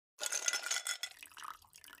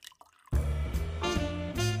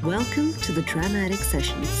Welcome to the Dramatic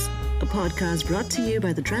Sessions, a podcast brought to you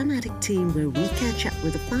by the Dramatic team where we catch up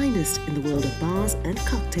with the finest in the world of bars and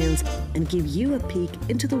cocktails and give you a peek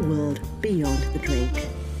into the world beyond the drink.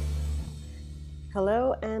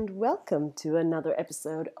 Hello and welcome to another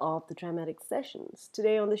episode of the Dramatic Sessions.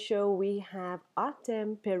 Today on the show we have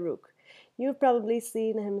Artem Peruk. You've probably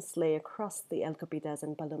seen him slay across the El Copitas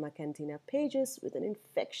and Paloma Cantina pages with an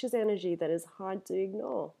infectious energy that is hard to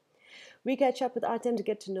ignore. We catch up with Artem to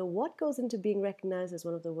get to know what goes into being recognized as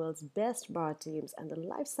one of the world's best bar teams and the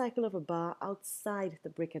life cycle of a bar outside the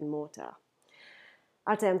brick and mortar.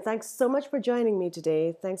 Artem, thanks so much for joining me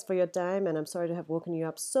today. Thanks for your time, and I'm sorry to have woken you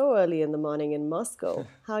up so early in the morning in Moscow.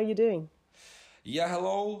 How are you doing? Yeah,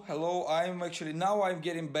 hello. I'm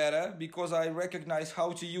getting better because I recognize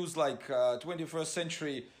how to use 21st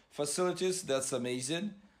century facilities. That's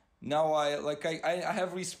amazing. Now I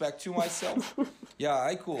have respect to myself.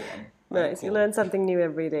 Yeah, cool. Nice. Cool. You learn something new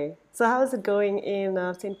every day. So how is it going in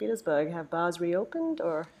St. Petersburg? Have bars reopened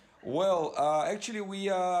or? Well, actually we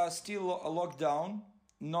are still locked down.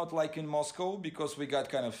 Not like in Moscow because we got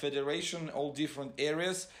kind of federation, all different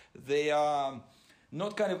areas. They are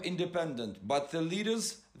not kind of independent, but the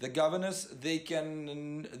leaders, the governors, they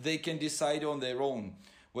can decide on their own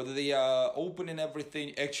whether they are opening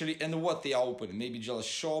everything actually and what they are opening. Maybe just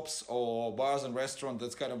shops or bars and restaurants.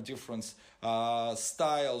 That's kind of different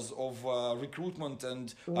styles of recruitment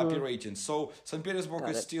and operating. So St. Petersburg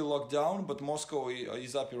is still locked down, but Moscow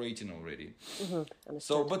is operating already.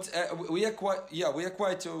 So, but we are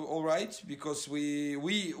quite all right because we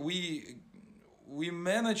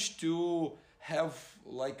managed to have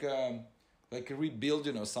like a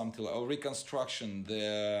rebuilding or something, or reconstruction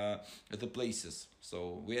the places.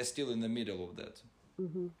 So we are still in the middle of that.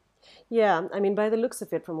 Mm-hmm. Yeah, I mean, by the looks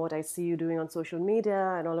of it, from what I see you doing on social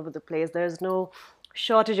media and all over the place, there's no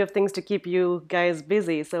shortage of things to keep you guys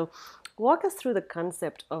busy. So walk us through the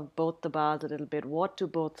concept of both the bars a little bit. What do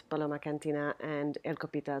both Paloma Cantina and El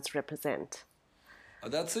Copitas represent?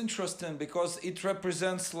 That's interesting because it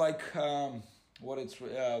represents the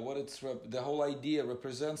whole idea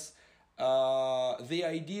represents the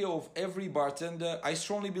idea of every bartender. I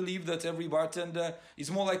strongly believe that every bartender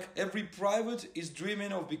is more like every private is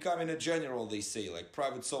dreaming of becoming a general, they say, like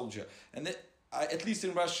private soldier. And that, at least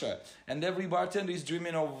in Russia. And every bartender is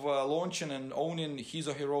dreaming of launching and owning his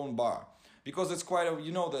or her own bar. Because it's quite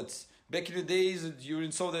that back in the days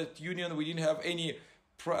during Soviet Union, we didn't have any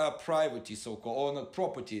privacy, so-called, or not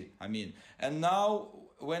property, I mean. And now,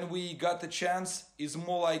 when we got the chance, it's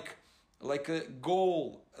more like a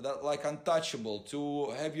goal that like untouchable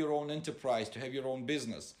to have your own enterprise, to have your own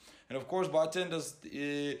business. And of course bartenders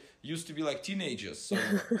used to be like teenagers, so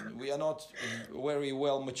we are not very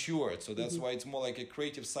well matured, so that's why it's more like a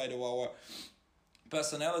creative side of our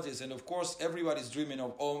personalities. And of course everybody's dreaming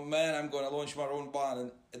of, oh man, I'm gonna launch my own bar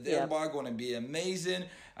and their bar gonna be amazing,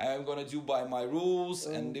 I'm gonna do by my rules,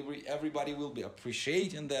 and everybody will be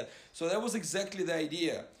appreciating that. So that was exactly the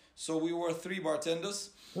idea. So we were three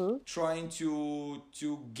bartenders trying to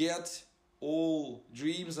get all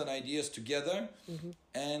dreams and ideas together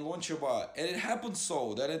and launch a bar. And it happened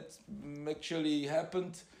so that it actually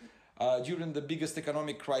happened during the biggest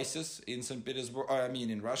economic crisis in St. Petersburg,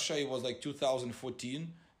 in Russia. It was like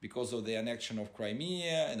 2014 because of the annexion of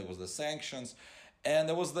Crimea, and there was the sanctions. And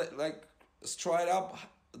there was straight up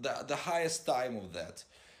the highest time of that.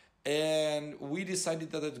 And we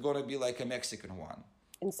decided that it's going to be like a Mexican one.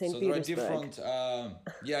 In St. So Petersburg. there are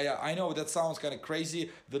different, I know that sounds kind of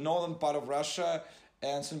crazy. The northern part of Russia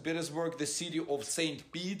and St. Petersburg, the city of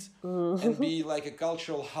St. Pete, and be like a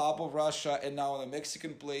cultural hub of Russia, and now the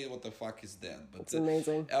Mexican place, what the fuck is that? But it's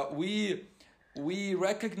amazing. We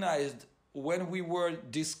recognized when we were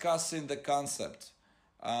discussing the concept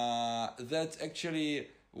that actually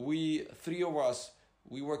three of us,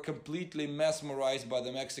 we were completely mesmerized by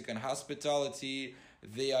the Mexican hospitality,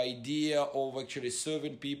 the idea of actually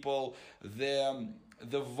serving people, the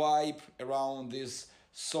vibe around this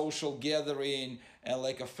social gathering and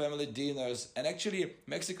like a family dinners. And actually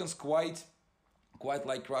Mexicans quite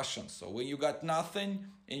like Russians. So when you got nothing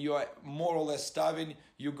and you are more or less starving,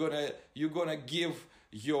 you're gonna give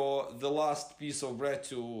the last piece of bread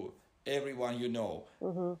to everyone you know.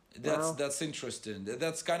 That's interesting.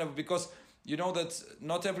 That's kind of because you know that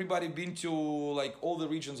not everybody been to like all the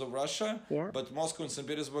regions of Russia, but Moscow and St.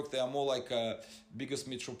 Petersburg, they are more like biggest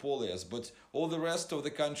metropolises. But all the rest of the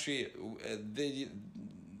country,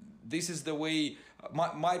 this is the way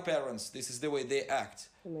my parents, this is the way they act.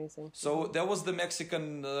 Amazing. So that was the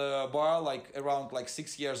Mexican bar like around like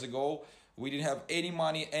 6 years ago. We didn't have any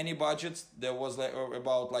money, any budgets. There was like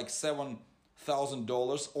about like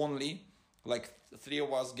 $7,000 only. like three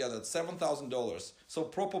of us gathered $7,000. So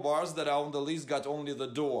proper bars that are on the list got only the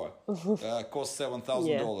door, cost Yeah,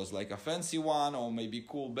 $7,000, like a fancy one, or maybe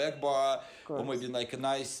cool back bar, of or maybe course. like a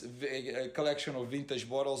nice collection of vintage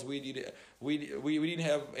bottles. We didn't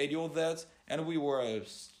have any of that, and we were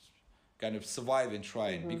kind of surviving,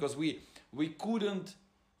 trying, because we couldn't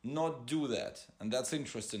not do that. And that's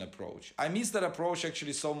interesting approach. I miss that approach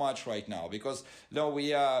actually so much right now, because now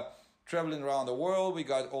we are traveling around the world, we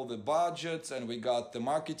got all the budgets, and we got the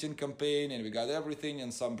marketing campaign, and we got everything,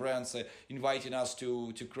 and some brands inviting us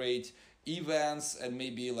to create events and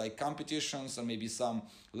maybe like competitions and maybe some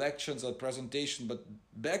lectures or presentation. But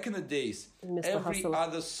back in the days, Mr. every Hustle.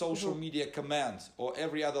 other social media comment or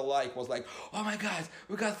every other like was like, oh my god,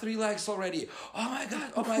 we got 3 likes already, oh my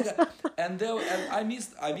god, oh my god. And I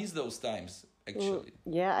miss those times actually.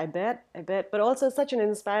 Yeah, I bet. But also such an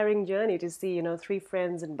inspiring journey to see, three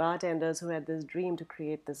friends and bartenders who had this dream to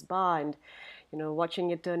create this bar and,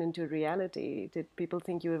 watching it turn into reality. Did people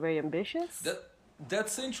think you were very ambitious?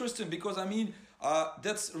 That's interesting, because I mean,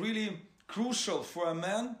 that's really crucial for a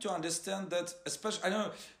man to understand that, especially, I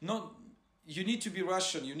know, not, you need to be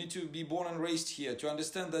Russian, you need to be born and raised here to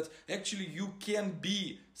understand that actually you can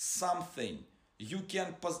be something. You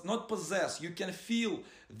can not possess, you can feel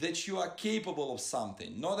that you are capable of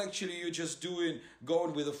something, not actually you just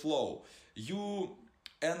going with the flow.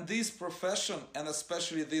 And this profession, and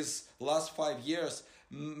especially these last 5 years,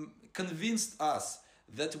 convinced us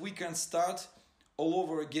that we can start all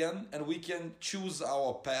over again, and we can choose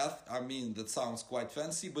our path. I mean, that sounds quite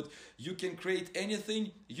fancy, but you can create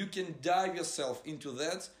anything, you can dive yourself into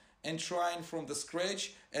that and trying from the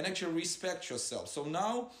scratch and actually respect yourself. So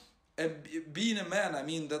now, being a man, I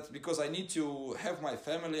mean, that because I need to have my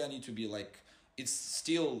family, I need to be like, it's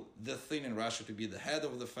still the thing in Russia to be the head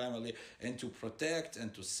of the family and to protect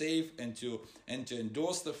and to save and to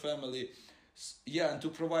endorse the family, yeah, and to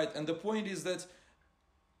provide. And the point is that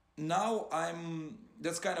now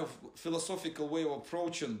that's kind of philosophical way of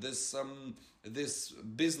approaching this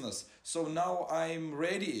business. So now I'm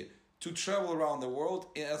ready to travel around the world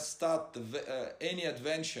and start any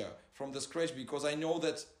adventure from the scratch, because I know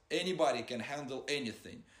that anybody can handle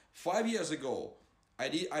anything. 5 years ago, I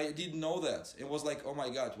didn't know that. It was like, oh my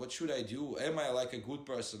god, what should I do? Am I like a good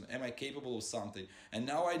person? Am I capable of something? And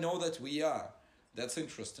now I know that we are. That's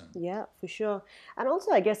interesting. Yeah, for sure. And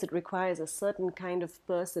also, I guess it requires a certain kind of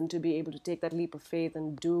person to be able to take that leap of faith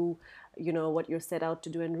and do, what you're set out to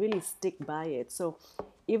do and really stick by it. So,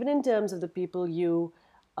 even in terms of the people you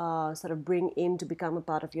sort of bring in to become a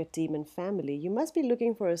part of your team and family, you must be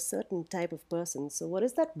looking for a certain type of person. So, what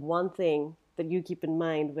is that one thing that you keep in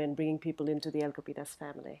mind when bringing people into the El Copitas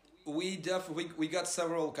family? We got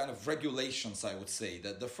several kind of regulations. I would say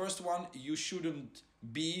that the first one, you shouldn't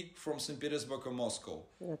be from St. Petersburg or Moscow.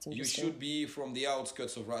 That's You interesting. should be from the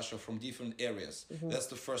outskirts of Russia, from different areas. That's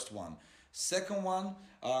the first one. Second one,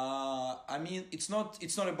 I mean, it's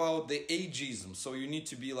not about the ageism. So you need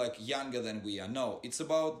to be like younger than we are. No, it's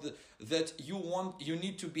about that you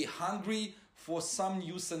need to be hungry for some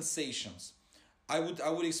new sensations. I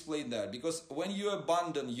would explain that, because when you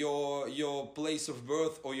abandon your place of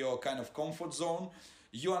birth or your kind of comfort zone,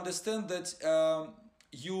 you understand that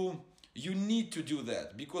you need to do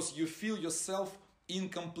that because you feel yourself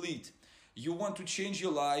incomplete. You want to change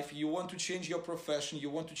your life, you want to change your profession, you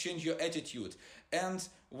want to change your attitude. And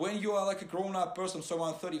when you are like a grown-up person, so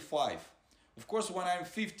I'm 35, of course when I'm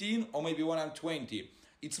 15 or maybe when I'm 20,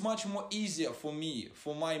 it's much more easier for me,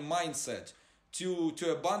 for my mindset, to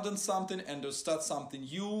abandon something and to start something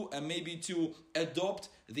new, and maybe to adopt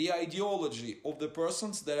the ideology of the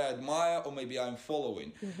persons that I admire or maybe I'm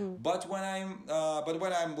following. But when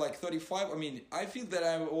I'm like 35, I mean, I feel that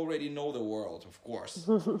I already know the world, of course,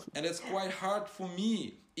 and it's quite hard for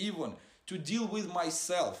me even to deal with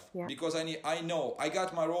myself. Yeah. Because I know I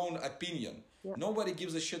got my own opinion. Yeah. Nobody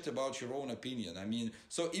gives a shit about your own opinion. I mean,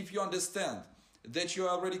 so if you understand that you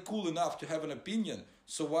are already cool enough to have an opinion,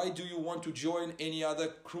 so why do you want to join any other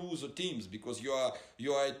crews or teams? Because you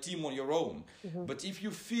are a team on your own. But if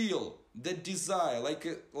you feel that desire,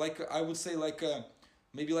 I would say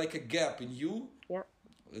maybe like a gap in you, Yeah.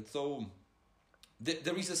 so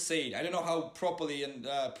there is a saying. I don't know how properly and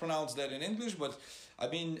pronounce that in English, but I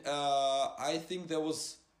mean, I think there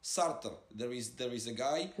was Sartre. There is a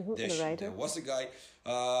guy. The writer. There was a guy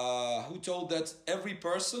who told that every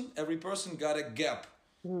person got a gap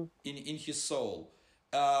in his soul,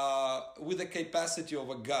 with the capacity of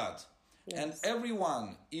a god. Yes. And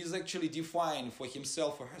everyone is actually defined for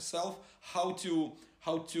himself or herself how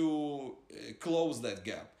to close that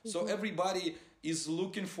gap. So everybody is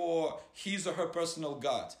looking for his or her personal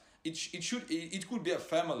god. It could be a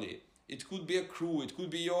family. It could be a crew. It could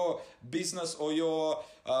be your business or your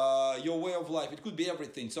way of life. It could be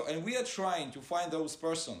everything. So, and we are trying to find those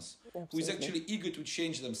persons who is actually eager to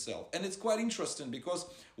change themselves. And it's quite interesting because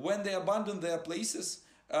when they abandon their places,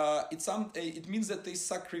 it means that they're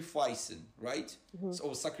sacrificing, right?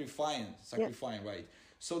 So sacrificing, right?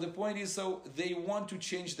 So the point is, so they want to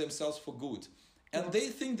change themselves for good, and they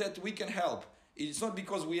think that we can help. It's not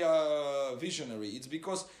because we are visionary. It's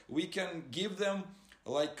because we can give them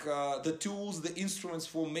like the tools, the instruments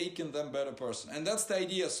for making them better person, and that's the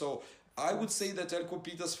idea. So I would say that Elko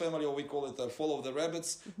family, or we call it a Follow the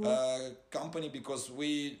Rabbits company, because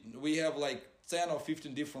we have like 10 or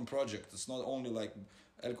 15 different projects. It's not only like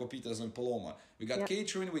Elko and Paloma. We got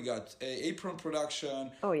catering, we got apron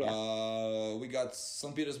production. Oh yeah. We got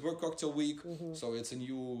St. Petersburg Cocktail Week. So it's a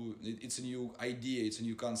new idea. It's a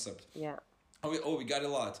new concept. Yeah. We got a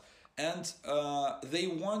lot, and they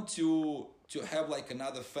want to have like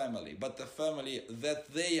another family, but the family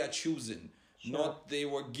that they are choosing, not they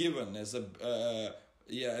were given as a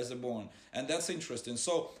born, and that's interesting.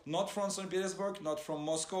 So not from St. Petersburg, not from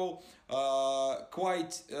Moscow,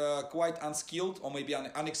 quite unskilled or maybe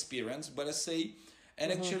unexperienced, but I say,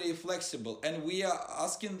 and actually flexible. And we are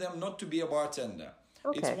asking them not to be a bartender.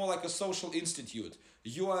 It's more like a social institute.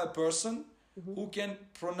 You are a person who can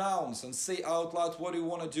pronounce and say out loud what you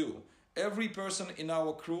want to do. Every person in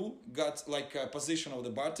our crew got like a position of the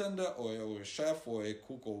bartender or a chef or a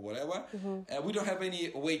cook or whatever. We don't have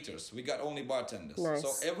any waiters. We got only bartenders. Nice.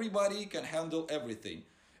 So everybody can handle everything.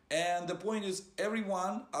 And the point is,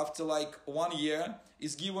 everyone after like 1 year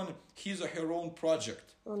is given his or her own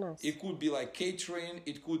project. Oh, nice. It could be like catering.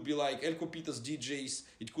 It could be like Elko Pita's DJs.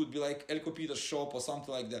 It could be like Elko Pita's shop or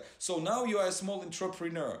something like that. So now you are a small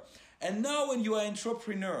entrepreneur. And now when you are an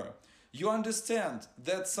entrepreneur, you understand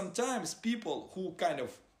that sometimes people who kind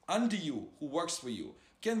of under you, who works for you,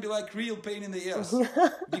 can be like real pain in the ass.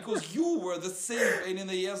 Because you were the same pain in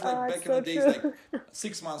the ass like back in the days, like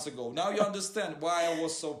 6 months ago. Now you understand why I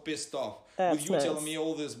was so pissed off with you telling me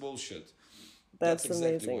all this bullshit. That's exactly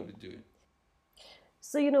amazing. what we do.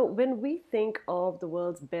 So, when we think of the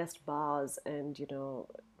world's best bars and,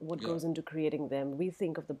 what goes into creating them, we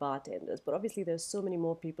think of the bartenders. But obviously there's so many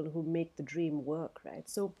more people who make the dream work, right?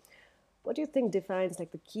 So what do you think defines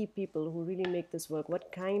like the key people who really make this work?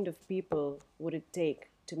 What kind of people would it take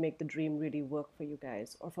to make the dream really work for you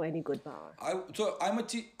guys or for any good bar?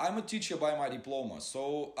 I'm a teacher by my diploma.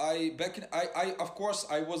 So I of course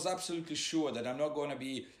I was absolutely sure that I'm not going to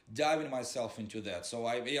be diving myself into that. So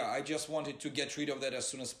I just wanted to get rid of that as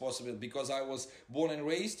soon as possible, because I was born and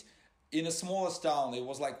raised in the smallest town. It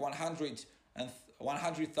was like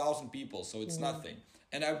 100,000 people. So it's nothing.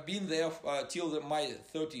 And I've been there till my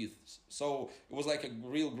 30th. So it was like a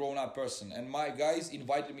real grown-up person. And my guys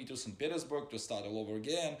invited me to St. Petersburg to start all over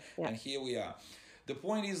again. Yeah. And here we are. The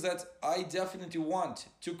point is that I definitely want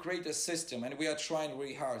to create a system, and we are trying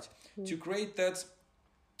very hard to create that.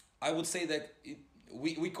 I would say that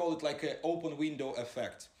we call it like an open window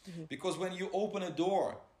effect. Because when you open a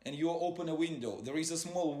door and you open a window, there is a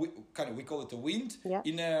small we call it a wind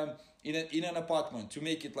in an apartment to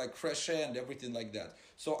make it like fresh air and everything like that.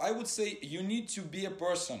 So I would say you need to be a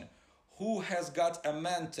person who has got a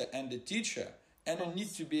mentor and a teacher, and you need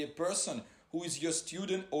to be a person who is your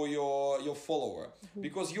student or your follower,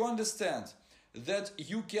 because you understand that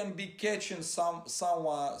you can be catching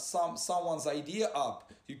someone's idea up.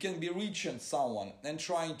 You can be reaching someone and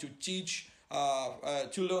trying to teach,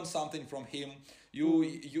 to learn something from him.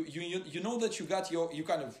 You know that you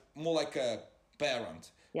kind of more like a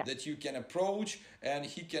parent that you can approach, and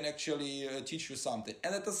he can actually teach you something.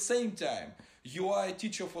 And at the same time, you are a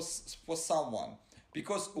teacher for someone,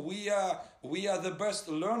 because we are the best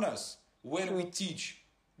learners when we teach.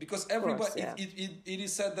 Because everybody, it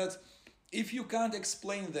is said that if you can't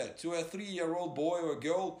explain that to a 3-year-old boy or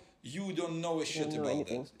girl, you don't know a shit about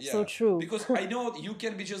it. Yeah. So true. Because I know you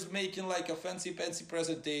can be just making like a fancy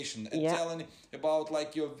presentation and telling about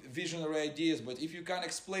like your visionary ideas, but if you can't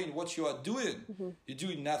explain what you are doing, you're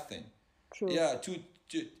doing nothing. True. Yeah, to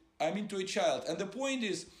a child. And the point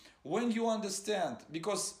is, when you understand,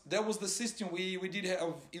 because that was the system we did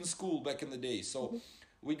have in school back in the day. So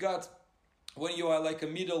we got, when you are like a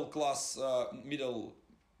middle class, middle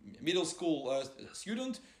school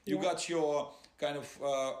student, you got your kind of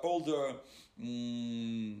older,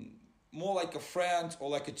 more like a friend or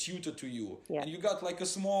like a tutor to you, and you got like a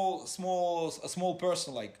small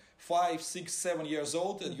person like 5, 6, 7 years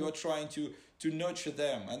old, and you're trying to nurture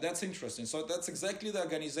them, and that's interesting. So that's exactly the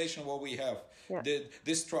organization what we have,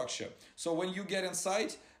 this structure. So when you get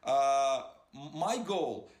inside, my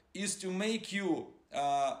goal is to make you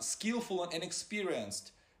skillful and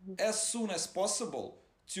experienced as soon as possible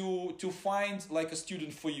to find like a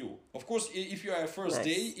student for you. Of course, if you are a first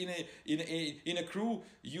day Nice. in a crew,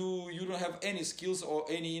 you don't have any skills or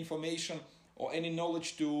any information or any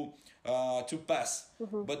knowledge to pass.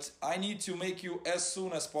 But I need to make you as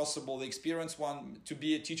soon as possible the experienced one to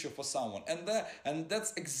be a teacher for someone, and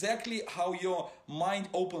that's exactly how your mind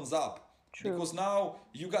opens up, True. because now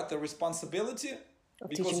you got the responsibility, Of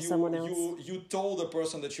because teaching someone else. you told the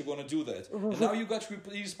person that you're going to do that, and now you got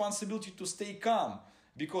responsibility to stay calm,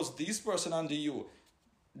 because this person under you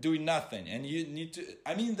doing nothing, and you need to,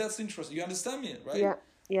 I mean, that's interesting. You understand me, right? Yeah,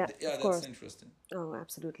 yeah, Yeah, of that's course. interesting. Oh,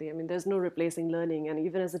 absolutely. I mean, there's no replacing learning. And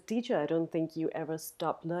even as a teacher, I don't think you ever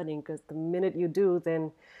stop learning, because the minute you do,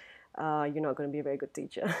 then you're not going to be a very good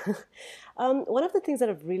teacher. One of the things that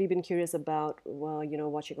I've really been curious about, well,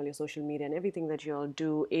 watching all your social media and everything that you all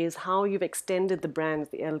do, is how you've extended the brands,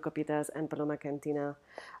 the El Copitas and Paloma Cantina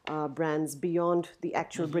brands, beyond the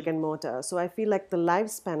actual brick and mortar. So I feel like the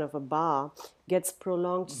lifespan of a bar gets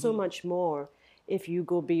prolonged so much more if you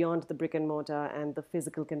go beyond the brick and mortar and the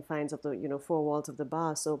physical confines of the four walls of the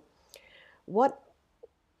bar. So what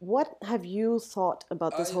what have you thought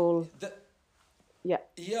about this I whole? that Yeah,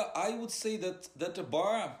 Yeah, I would say that a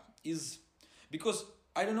bar is, because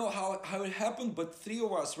I don't know how it happened, but three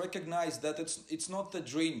of us recognize that it's not the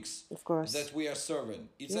drinks of course. that we are serving.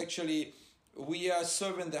 It's Yeah. actually, we are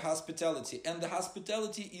serving the hospitality, and the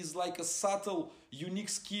hospitality is like a subtle, unique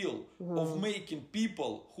skill of making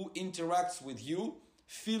people who interacts with you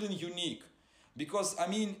feeling unique. Because I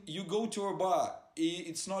mean, you go to a bar,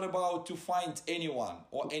 it's not about to find anyone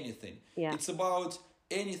or anything. Yeah. It's about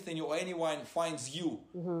anything or anyone finds you.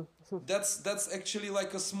 That's actually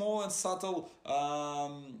like a small and subtle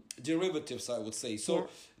derivatives, I would say. So Yeah.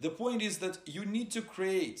 the point is that you need to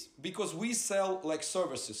create, because we sell like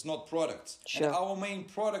services, not products. Sure. And our main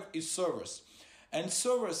product is service. And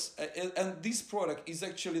service, and this product is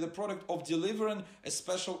actually the product of delivering a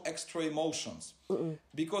special extra emotions.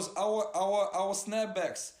 Because our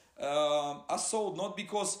snapbacks are sold not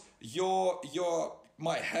because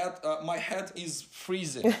my head is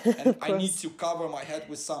freezing and I need to cover my head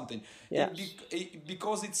with something. Yeah.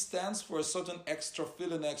 Because it stands for a certain extra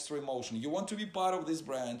feeling, extra emotion. You want to be part of this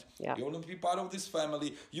brand. Yeah. You want to be part of this family.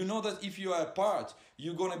 You know that if you are a part,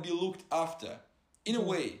 you're gonna be looked after. In a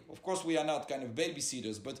way, of course, we are not kind of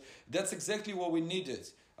babysitters, but that's exactly what we needed.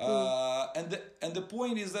 And the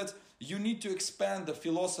point is that you need to expand the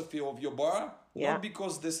philosophy of your bar, Yeah. not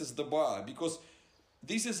because this is the bar, because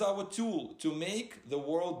this is our tool to make the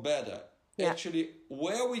world better. Yeah. Actually,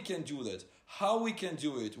 where we can do that, how we can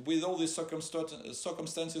do it with all the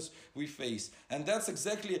circumstances we face. And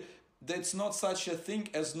that's not such a thing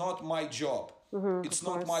as not my job. It's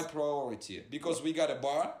not my priority, because we got a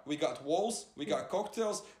bar, we got walls, we got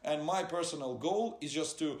cocktails, and my personal goal is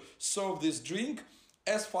just to serve this drink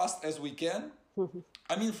as fast as we can.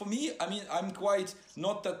 I mean, for me, I'm quite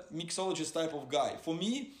not that mixologist type of guy. For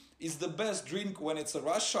me, it's the best drink when it's a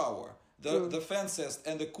rush hour. The fanciest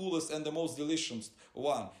and the coolest and the most delicious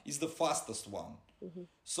one is the fastest one.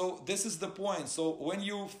 So this is the point. So when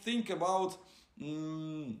you think about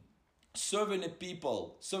serving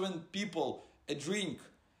people a drink,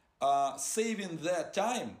 saving their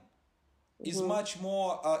time is much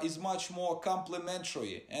more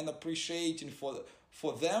complimentary and appreciating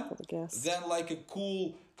for them the guests. than like a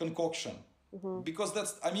cool concoction. Because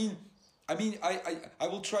that's, I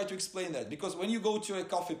will try to explain that, because when you go to a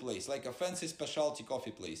coffee place, like a fancy specialty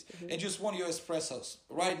coffee place, and just want your espressos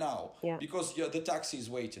right now, Yeah. because the taxi is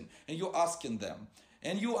waiting, and you're asking them,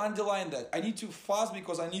 and you underline that I need to fast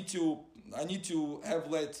because I need to have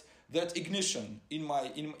that ignition in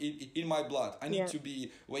my blood. I need Yeah. to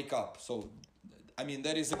wake up. So, I mean,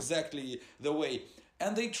 that is exactly the way.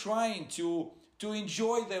 And they trying to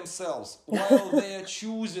enjoy themselves while they are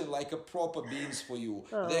choosing like a proper beans for you.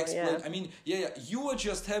 They explain. yeah. I mean, you are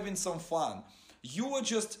just having some fun. You are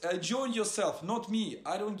just enjoying yourself, not me.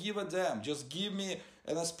 I don't give a damn. Just give me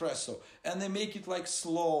an espresso. And they make it like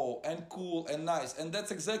slow and cool and nice. And that's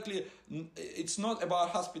exactly, it's not about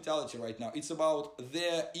hospitality right now. It's about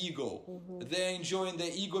their ego. They're enjoying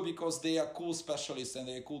their ego because they are cool specialists and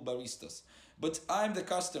they're cool baristas. But I'm the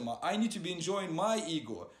customer. I need to be enjoying my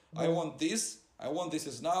ego. I want this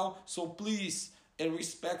is now. So please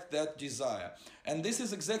respect that desire. And this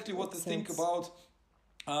is exactly what Makes to think sense. about,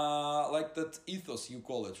 like that ethos, you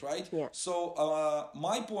call it, right? Yeah. So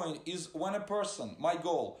my point is, when a person, my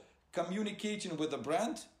goal, communicating with a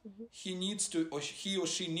brand, he or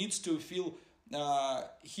she needs to feel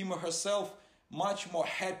him or herself much more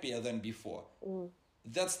happier than before.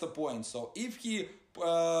 That's the point. So if he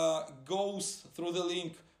goes through the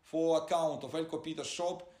link for account of El Copita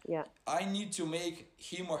shop, Yeah. I need to make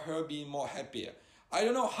him or her be more happier. I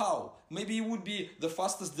don't know how. Maybe it would be the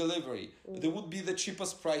fastest delivery. There would be the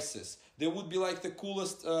cheapest prices. There would be like the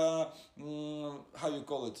coolest, how you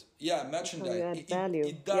call it? Yeah, merchandise. add value.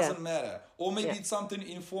 It doesn't matter. Or maybe Yeah. it's something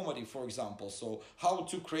informative, for example. So how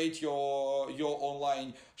to create your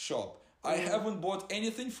online shop. I haven't bought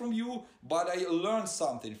anything from you, but I learned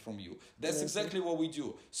something from you. That's exactly what we do.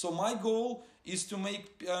 So my goal is to make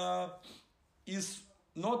is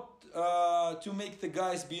not to make the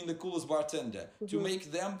guys being the coolest bartender, to make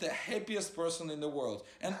them the happiest person in the world.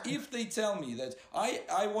 And if they tell me that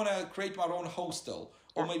I want to create my own hostel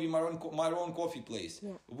or maybe my own coffee place,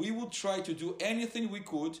 we would try to do anything we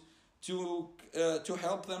could to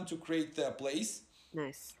help them to create their place.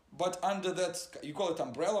 Nice. But under that, you call it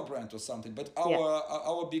umbrella brand or something, but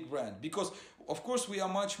our big brand, because of course we are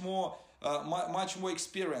much more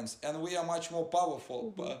experienced, and we are much more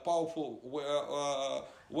powerful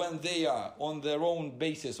when they are on their own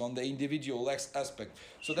basis, on the individual aspect.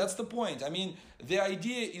 So that's the point. I mean, the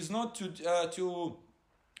idea is not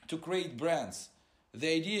to create brands. The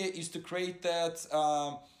idea is to create that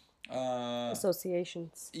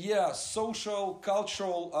Associations. yeah, social,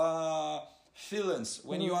 cultural feelings.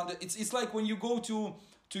 When you it's like when you go to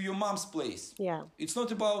your mom's place. Yeah. It's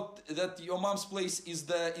not about that your mom's place is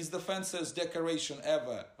the fanciest decoration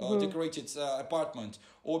ever, or decorated apartment,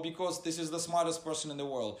 or because this is the smartest person in the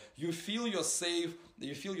world. You feel you're safe.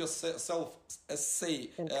 You feel yourself as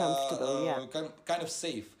safe And comfortable, kind of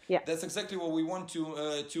safe. Yeah. That's exactly what we want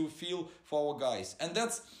to feel for our guys, and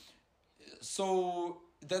that's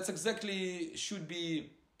exactly should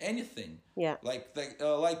be anything. Yeah. Like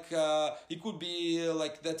it could be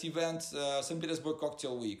like that event, St. Petersburg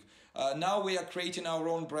Cocktail Week. Now we are creating our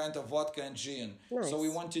own brand of vodka and gin. Nice. So we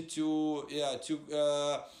wanted to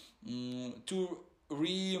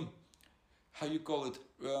how you call it,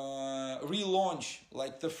 relaunch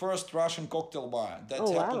like the first Russian cocktail bar that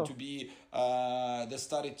happened to be that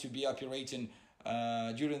started to be operating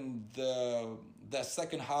during the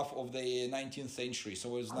second half of the 19th century. So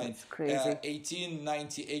it was like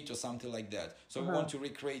 1898 or something like that. So we want to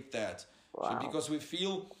recreate that. Wow. So because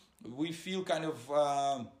we feel kind of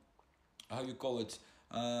how you call it,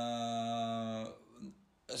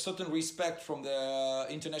 a certain respect from the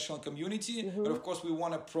international community, but of course we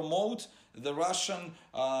want to promote the Russian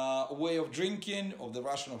way of drinking, of the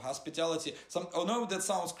Russian of hospitality. I know that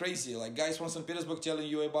sounds crazy, like guys from St. Petersburg telling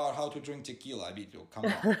you about how to drink tequila. I mean, come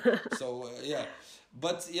on. So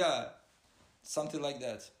but something like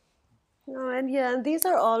that. No, and these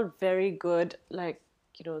are all very good, like,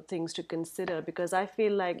 things to consider, because I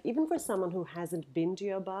feel like even for someone who hasn't been to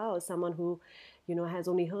your bar, or someone who has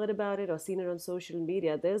only heard about it or seen it on social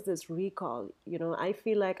media, there's this recall. I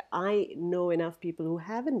feel like I know enough people who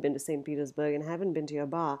haven't been to St. Petersburg and haven't been to your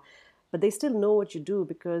bar, but they still know what you do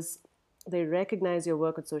because they recognize your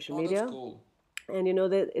work on social media. That's cool. And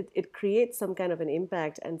that it creates some kind of an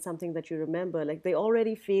impact and something that you remember. Like they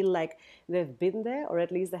already feel like they've been there, or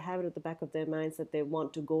at least they have it at the back of their minds that they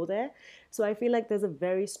want to go there. So I feel like there's a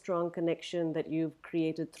very strong connection that you've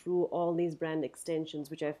created through all these brand extensions,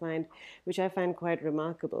 which I find quite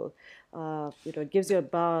remarkable. It gives your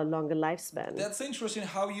bar a longer lifespan. That's interesting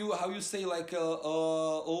how you say like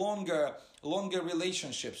longer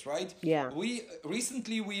relationships, right? Yeah. We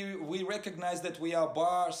recently recognize that we are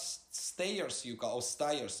bar stayers, or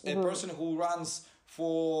stayers, a person who runs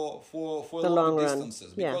for the long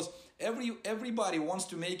distances, run. because everybody wants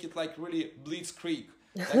to make it like really blitzkrieg.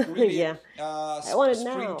 Like really I want it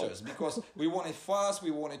sprinters now. Because we want it fast,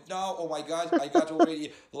 we want it now. Oh my God, I got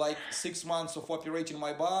already like 6 months of operating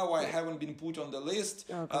my bar where I haven't been put on the list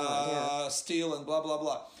still, and blah blah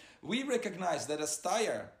blah. We recognize that a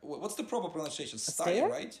stayer, what's the proper pronunciation? Stayer,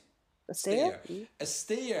 right? A stayer? A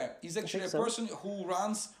stayer is actually a person who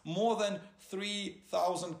runs more than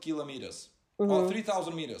 3,000 kilometers or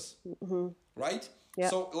 3,000 meters, right? Yeah.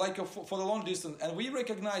 So like for the long distance, and we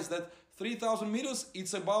recognize that 3,000 meters,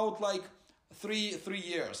 it's about like three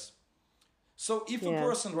years. So if a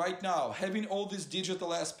person right now having all these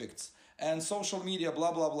digital aspects and social media,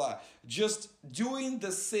 blah blah blah, just doing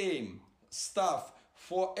the same stuff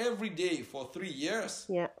for every day for 3 years,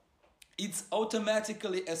 it's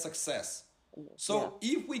automatically a success. So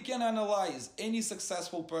if we can analyze any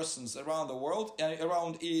successful persons around the world and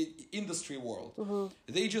around industry world,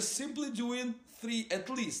 they just simply doing at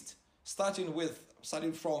least starting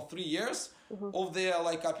from 3 years of their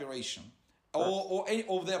like operation or any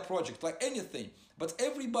of their project, like anything. But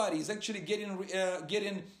everybody is actually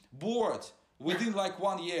getting bored within like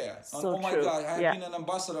 1 year. And So oh my true. God, I have Yeah. been an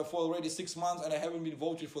ambassador for already 6 months and I haven't been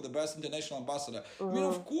voted for the best international ambassador. I mean,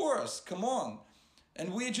 of course, come on.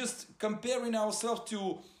 And we're just comparing ourselves to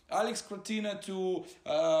Alex Kratina, to,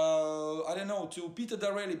 I don't know, to Peter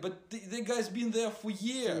Darelli. But the guy's been there for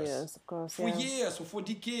years. Yes, of course. For Yeah. years or for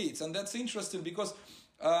decades. And that's interesting because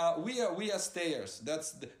we are stayers.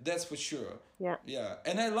 That's for sure. Yeah. Yeah.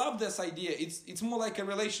 And I love this idea. It's more like a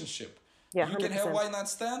relationship. Yeah, You can have 100%. why not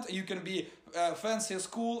stand. You can be fancy as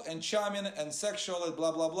cool and charming and sexual and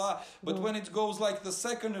blah blah blah. But when it goes like the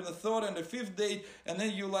second and the third and the fifth date, and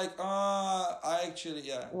then you like, I actually,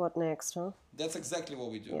 yeah, What next, huh? that's exactly what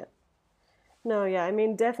we do. Yeah. No, yeah, I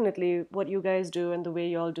mean, definitely what you guys do and the way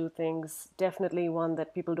you all do things, definitely one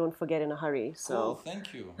that people don't forget in a hurry. Cool. So,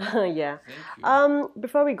 Thank you. yeah. Thank you.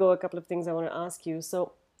 Before we go, a couple of things I want to ask you.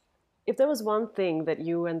 So, if there was one thing that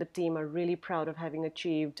you and the team are really proud of having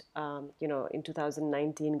achieved, in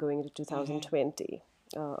 2019 going into 2020,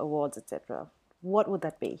 awards, etc., what would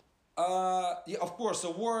that be? Yeah, of course,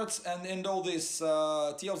 awards and all this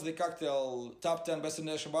TL's the cocktail top 10 best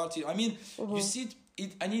international bar team. I mean, you see it.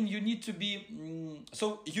 I mean, you need to be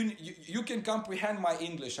so you can comprehend my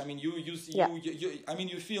English. I mean, you use Yeah. you I mean,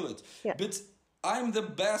 you feel it. Yeah. But I'm the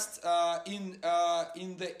best in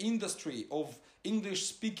the industry of English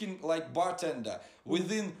speaking like bartender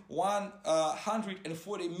within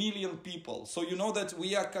 140 million people. So you know that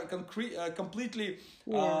we are completely.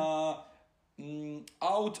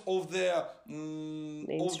 Out of the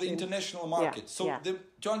Mainstream. international market. Yeah, So yeah.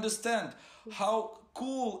 to understand how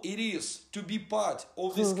cool it is to be part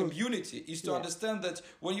of this community is to understand that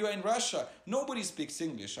when you are in Russia, nobody speaks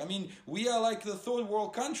English. I mean, we are like the third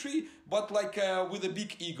world country, but like with a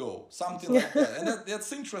big ego, something like that. And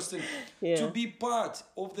that's interesting Yeah. to be part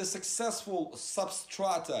of the successful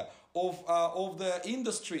substrata of the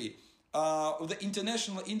industry, of the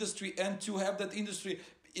international industry, and to have that industry.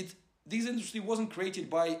 This industry wasn't created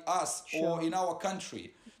by us or in our country.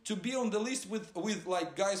 To be on the list with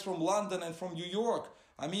like guys from London and from New York,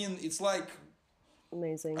 I mean, it's like,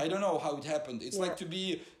 Amazing. I don't know how it happened. It's like to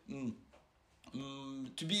be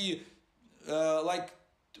like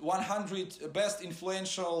 100 best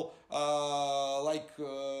influential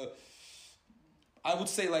I would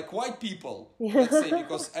say like white people, let's say,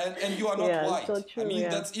 because and you are not Yeah, white. so true, I mean, yeah.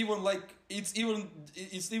 that's even like it's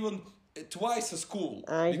even twice as cool.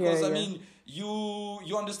 I Because hear I ya. mean,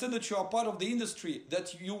 you understand that you are part of the industry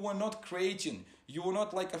that you were not creating. You were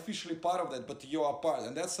not like officially part of that, but you are part,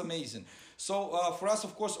 and that's amazing. So for us,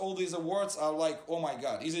 of course, all these awards are like, oh my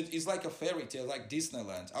God, it's like a fairy tale, like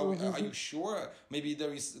Disneyland. Are you sure? Maybe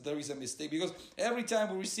there is a mistake, because every time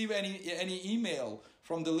we receive any email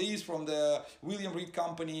from the Lees, from the William Reed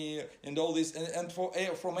Company, and all this, and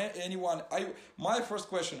from anyone, my first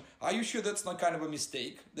question: are you sure that's not kind of a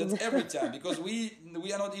mistake? That's every time, because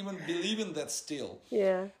we are not even believing that still.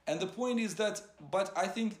 Yeah. And the point is that, but I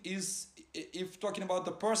think if talking about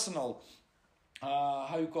the personal,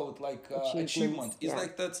 how you call it, like achievement, is yeah.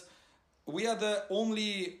 like that. We are the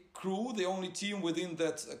only crew, the only team within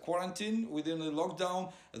that quarantine, within the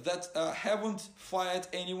lockdown, that haven't fired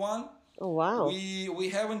anyone. Oh, wow. We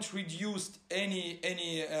haven't reduced any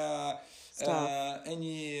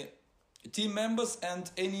team members and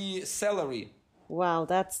any salary. Wow,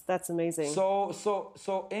 that's amazing.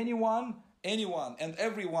 So anyone and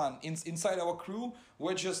everyone inside our crew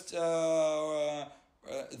were just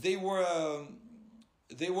they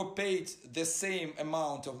were paid the same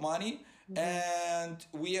amount of money. And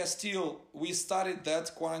we started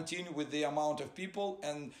that quarantine with the amount of people,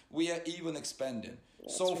 and we are even expanding.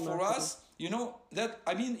 So for remarkable. us,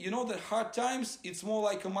 that hard times, it's more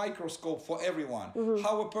like a microscope for everyone.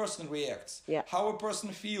 How a person reacts, Yeah. how a person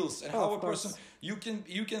feels, and Oh, how of a person, you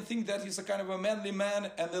can think that he's a kind of a manly man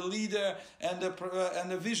and a leader and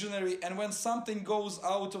a visionary, and when something goes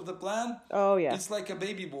out of the plan, Oh, yeah. it's like a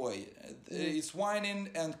baby boy. It's whining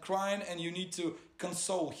and crying, and you need to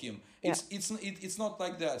console him. Yeah. It's not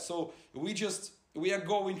like that. So we are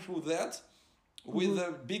going through that with the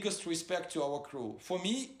biggest respect to our crew. For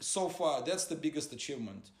me, so far, that's the biggest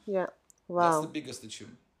achievement. Yeah. That's Wow. the biggest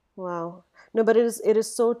achievement. Wow. No, but it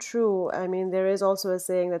is so true. I mean, there is also a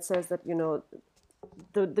saying that says that,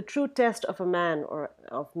 the true test of a man or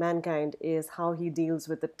of mankind is how he deals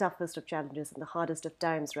with the toughest of challenges and the hardest of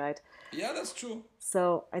times, right? Yeah, that's true.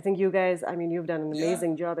 So I think you guys, I mean, you've done an Yeah.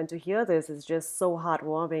 amazing job, and to hear this is just so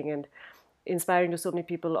heartwarming and inspiring to so many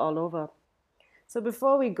people all over. So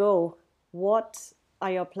before we go, what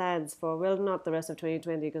are your plans for, well, not the rest of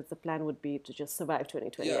 2020, because the plan would be to just survive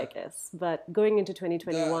 2020, Yeah. I guess. But going into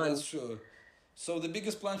 2021, That's true. So the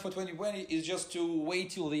biggest plan for 2020 is just to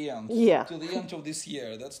wait Yeah. till the end of this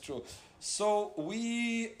year. That's true. So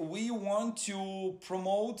we want to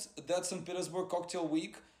promote that St. Petersburg Cocktail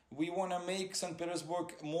Week. We want to make St.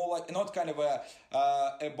 Petersburg more like not kind of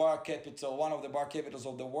a bar capital, one of the bar capitals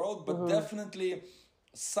of the world, but definitely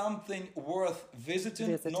something worth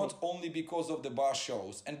visiting, not only because of the bar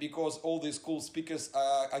shows and because all these cool speakers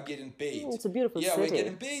are getting paid. It's a beautiful yeah, city. we're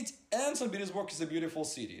getting paid, and St. Petersburg is a beautiful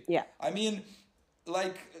city. Yeah. I mean,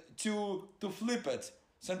 like to flip it,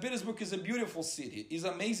 St. Petersburg is a beautiful city, is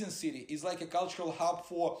an amazing city, is like a cultural hub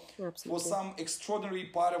for some extraordinary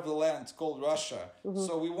part of the land called Russia.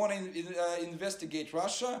 So we want to investigate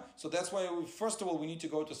Russia. So that's why first of all we need to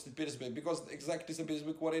go to St. Petersburg, because exactly St.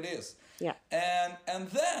 Petersburg what it is. Yeah. And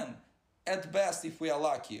then at best, if we are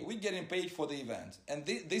lucky, we're getting paid for the event. And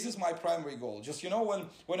this is my primary goal. Just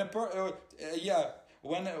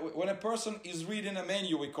when a person is reading a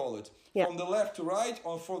menu, we call it, from the left to right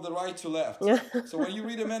or from the right to left. So when you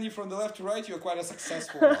read a menu from the left to right, you're quite a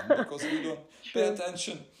successful one because you don't pay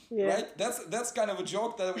attention, right? That's kind of a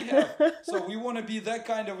joke that we have. So we want to be that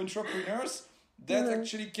kind of entrepreneurs that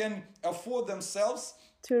actually can afford themselves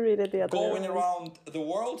to read it the other going way. around the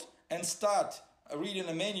world and start reading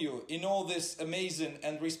a menu in all these amazing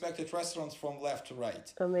and respected restaurants from left to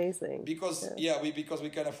right. Amazing. Because we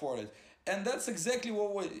can afford it. And that's exactly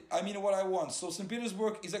what I want. So St.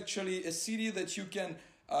 Petersburg is actually a city that you can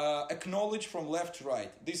acknowledge from left to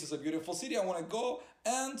right. This is a beautiful city. I want to go,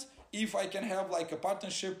 and if I can have like a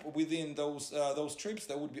partnership within those trips,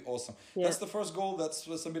 that would be awesome. Yeah. That's the first goal. That's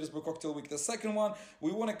St. Petersburg Cocktail Week. The second one,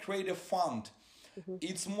 we want to create a fund.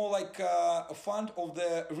 It's more like a fund of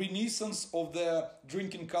the renaissance of the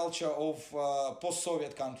drinking culture of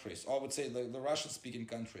post-Soviet countries. I would say the Russian-speaking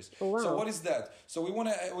countries. Oh, wow. So what is that? So we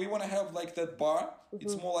wanna have like that bar.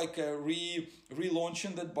 It's more like a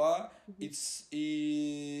relaunching that bar. It's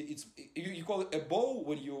you call it a bow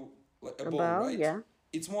when you a bow, right? Yeah.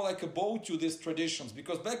 It's more like a bow to these traditions,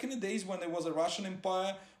 because back in the days when there was a Russian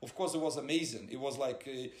Empire, of course it was amazing. It was like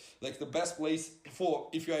the best place for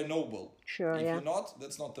if you're a noble. Sure, if yeah. you're not,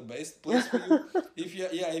 that's not the best place for you. if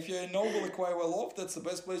you're a noble, quite well off, that's the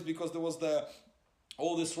best place, because there was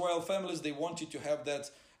all these royal families. They wanted to have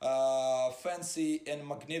that fancy and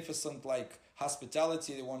magnificent like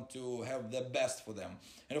hospitality. They want to have the best for them,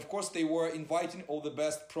 and of course they were inviting all the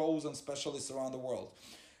best pros and specialists around the world.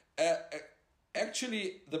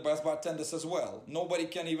 Actually, the best bartenders as well. Nobody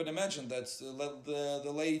can even imagine that the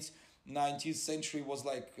late 19th century was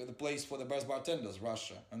like the place for the best bartenders,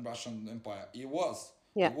 Russia and Russian Empire. It was.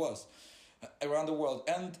 Around the world.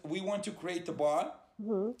 And we want to create a bar.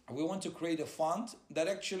 We want to create a fund that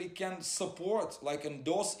actually can support, like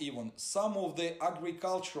endorse even, some of the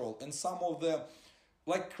agricultural and some of the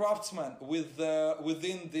like craftsmen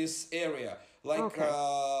within this area.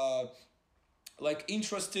 Like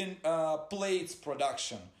interesting plates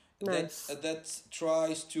production. Nice. that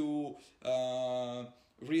tries to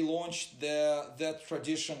relaunch that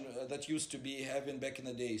tradition that used to be having back in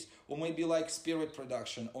the days, or maybe like spirit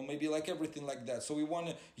production, or maybe like everything like that. So we want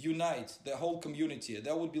to unite the whole community.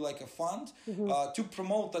 That would be like a fund to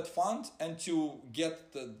promote that fund, and to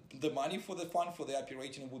get the money for the fund for the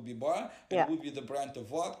operating would be bar, and it would be the brand of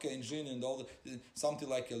vodka and gin and all something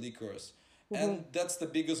like a liquors. And that's the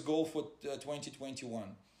biggest goal for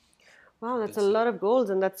 2021. Wow, that's a lot of goals,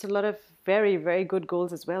 and that's a lot of very, very good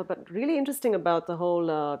goals as well. But really interesting about the whole,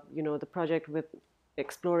 the project with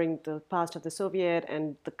exploring the past of the Soviet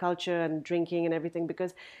and the culture and drinking and everything,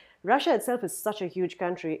 because Russia itself is such a huge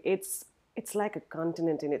country. It's like a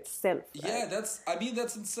continent in itself. Right? Yeah,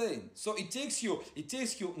 that's insane. So it takes you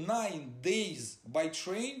 9 days by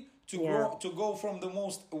train to go from the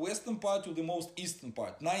most western part to the most eastern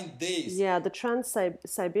part. 9 days. Yeah, the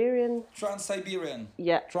Trans-Siberian.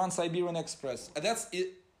 Yeah. Trans-Siberian Express. That's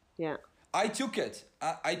it. Yeah. I took it.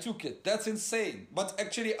 That's insane. But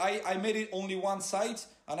actually, I made it only one side.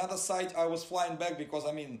 Another side, I was flying back because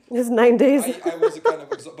it's 9 days. I was kind of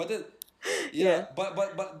exhausted.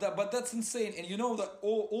 But that's insane. And you know that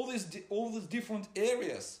all these different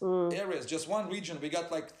areas, just one region, we got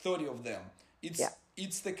like 30 of them.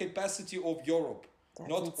 It's the capacity of Europe. That's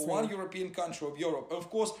not insane. One European country of Europe. Of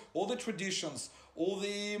course, all the traditions, all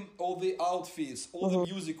the outfits, all the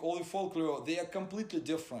music, all the folklore, they are completely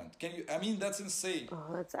different. That's insane.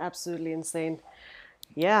 Oh, that's absolutely insane.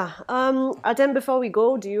 Yeah. Artem, before we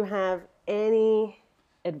go, do you have any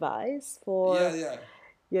advice for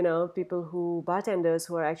people bartenders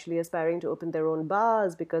who are actually aspiring to open their own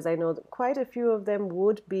bars? Because I know that quite a few of them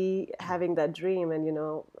would be having that dream, and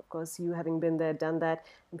of course, you having been there, done that,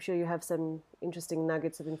 I'm sure you have some interesting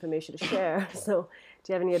nuggets of information to share. So do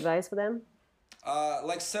you have any advice for them?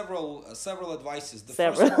 like several advices. The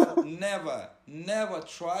Several. first one, never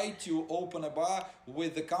try to open a bar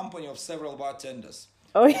with the company of several bartenders.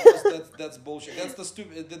 Oh, yeah. Because that's bullshit. That's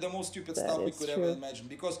the most stupid That stuff we is could true. ever imagine.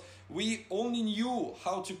 Because we only knew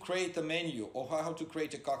how to create a menu or how to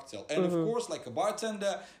create a cocktail. And of course, like a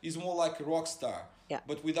bartender is more like a rock star, Yeah.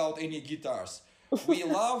 but without any guitars. We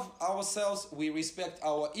love ourselves. We respect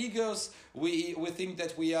our egos. We think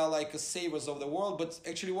that we are like saviors of the world. But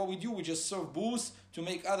actually, what we do, we just serve booze to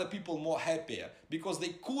make other people more happier because they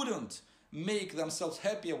couldn't make themselves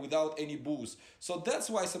happier without any booze. So that's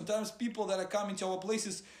why sometimes people that are coming to our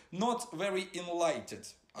places not very enlightened,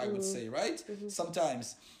 I would say, right?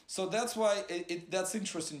 Sometimes. So that's why that's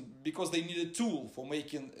interesting because they need a tool for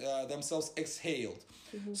making themselves exhaled.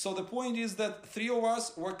 So the point is that three of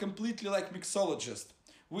us were completely like mixologists.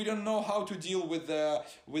 We don't know how to deal with the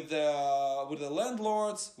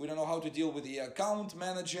landlords. We don't know how to deal with the account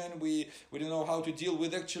managing. We don't know how to deal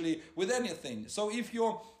with actually with anything. So if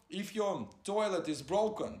your toilet is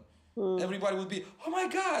broken, everybody will be, oh my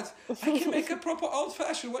God, I can make a proper old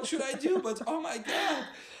fashioned. What should I do? But oh my God,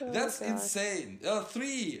 that's insane.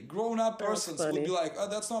 Three grown-up persons would be like, oh,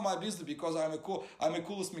 that's not my business because I'm a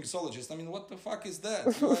coolest mixologist. I mean, what the fuck is that?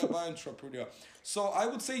 You are a bar entrepreneur. So I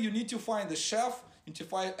would say you need to find a chef. You need to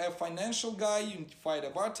find a financial guy, you need to find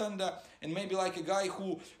a bartender, and maybe like a guy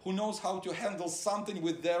who knows how to handle something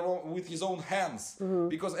with his own hands.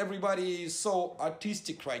 Because everybody is so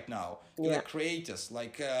artistic right now. Yeah. They're creators,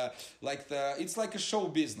 it's like a show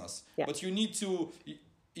business. Yeah. But you need to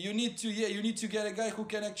get a guy who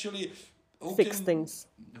can actually Fix things.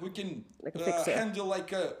 Who can Like a fixer. handle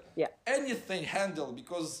Yeah. anything handle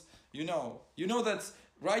because you know that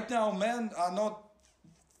right now men are not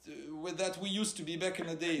with that we used to be back in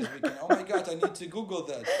the days. We can, oh my God, I need to Google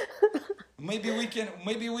that. Maybe we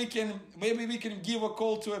can give a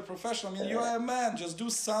call to a professional. I mean, you are a man, just do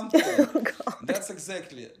something. That's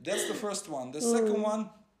the first one. The second one,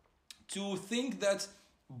 to think that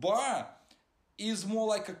bar is more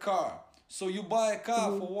like a car. So you buy a car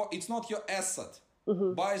for what? It's not your asset.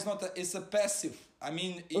 Bar is not it's a passive. I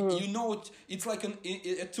mean, it's like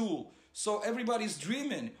a tool. So everybody's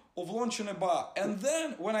dreaming of launching a bar. And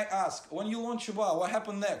then when I ask, when you launch a bar, what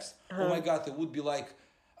happened next? Oh my God, it would be like,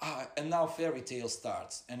 and now fairy tale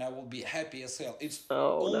starts and I will be happy as hell. It's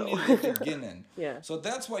only the beginning. Yeah. So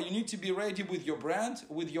that's why you need to be ready with your brand,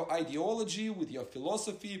 with your ideology, with your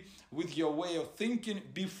philosophy, with your way of thinking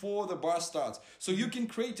before the bar starts. So you can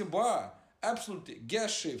create a bar, absolutely,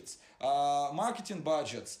 guest shifts, marketing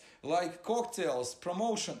budgets, like cocktails,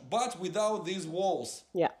 promotion, but without these walls.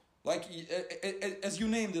 Yeah. Like, as you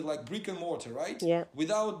named it, like brick and mortar, right? Yeah.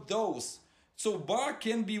 Without those. So bar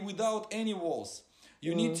can be without any walls.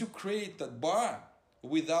 You need to create that bar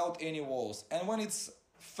without any walls. And when it's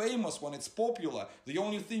famous, when it's popular, the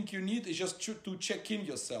only thing you need is just to check in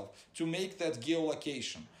yourself, to make that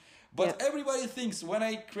geolocation. But everybody thinks when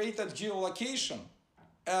I create that geolocation,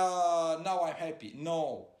 now I'm happy.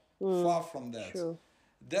 No, far from that. True.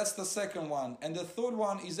 That's the second one. And the third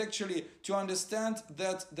one is actually to understand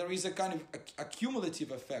that there is a kind of a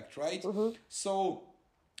cumulative effect, right? So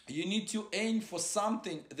you need to aim for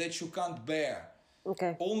something that you can't bear.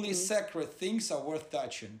 Okay. Only sacred things are worth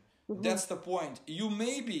touching. That's the point. You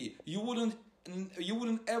wouldn't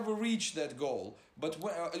ever reach that goal, but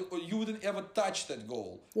you wouldn't ever touch that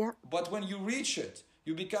goal. Yeah. But when you reach it,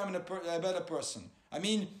 you become a better person. I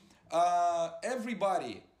mean,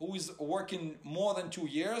 everybody who is working more than 2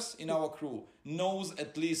 years in our crew knows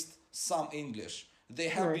at least some English. They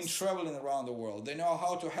have been traveling around the world. They know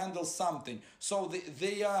how to handle something. So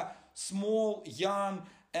they are small, young,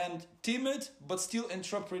 and timid, but still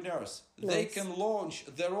entrepreneurs. They can launch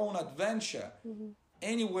their own adventure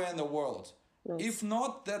anywhere in the world. If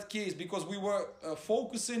not that case, because we were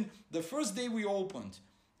focusing, the first day we opened,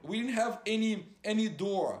 we didn't have any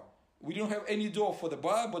door. We don't have any door for the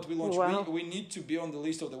bar, but we launched. We need to be on the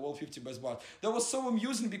list of the world 50 best bars. That was so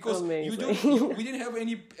amusing because we didn't have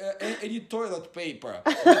any toilet paper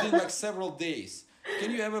within like several days. Can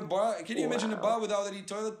you have a bar? Can you imagine a bar without any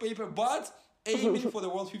toilet paper? But aiming for the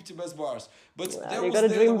world 50 best bars. But you gotta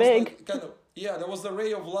dream big. There was the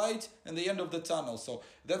ray of light and the end of the tunnel. So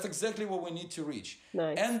that's exactly what we need to reach.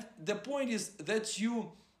 Nice. And the point is that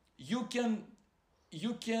you can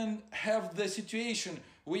have the situation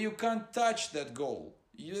where you can't touch that goal.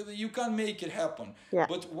 You can't make it happen. Yeah.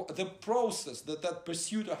 But the process, that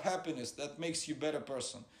pursuit of happiness, that makes you a better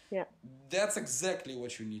person. Yeah. That's exactly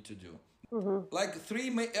what you need to do. Like three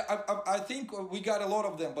main, I think we got a lot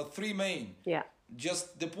of them, but three main. Yeah.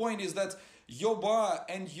 Just the point is that your bar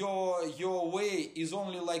and your way is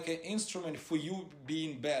only like an instrument for you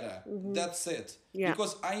being better. That's it. Yeah.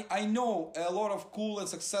 Because I know a lot of cool and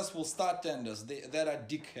successful bartenders that are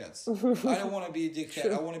dickheads. I don't want to be a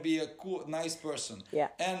dickhead. I want to be a cool, nice person. Yeah.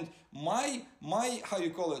 And my how you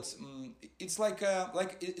call it? It's like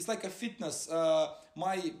a fitness.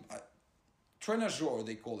 My trenajor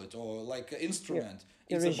they call it, or like an instrument.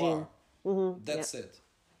 Your It's regime. a bar. That's it.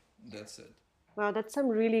 That's it. Wow, that's some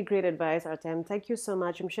really great advice, Artem. Thank you so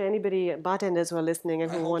much. I'm sure anybody, bartenders who are listening and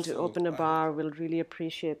I who hope want to so. open a bar will really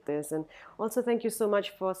appreciate this. And also, thank you so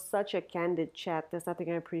much for such a candid chat. There's nothing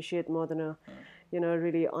I appreciate more than a,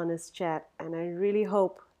 really honest chat. And I really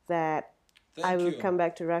hope that I Thank will you. come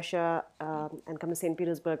back to Russia and come to St.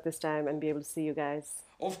 Petersburg this time and be able to see you guys.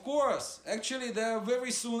 Of course. Actually, there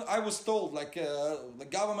very soon, I was told, the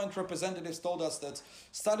government representatives told us that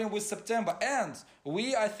starting with September, and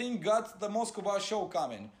we, I think, got the Moscow Bar Show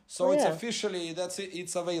coming. So Oh, it's yeah. officially, that's it,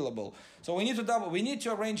 it's available. So we need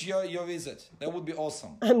to arrange your visit. That would be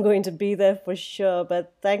awesome. I'm going to be there for sure.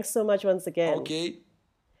 But thanks so much once again. Okay.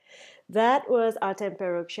 That was Artem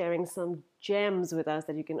Peruk sharing some gems with us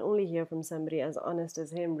that you can only hear from somebody as honest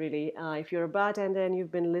as him, really. If you're a bartender and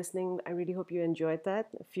you've been listening, I really hope you enjoyed that.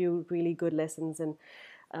 A few really good lessons and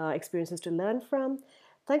experiences to learn from.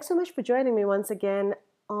 Thanks so much for joining me once again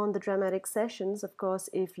on the Dramatic Sessions. Of course,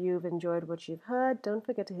 if you've enjoyed what you've heard, don't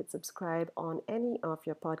forget to hit subscribe on any of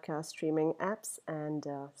your podcast streaming apps, and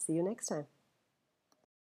see you next time.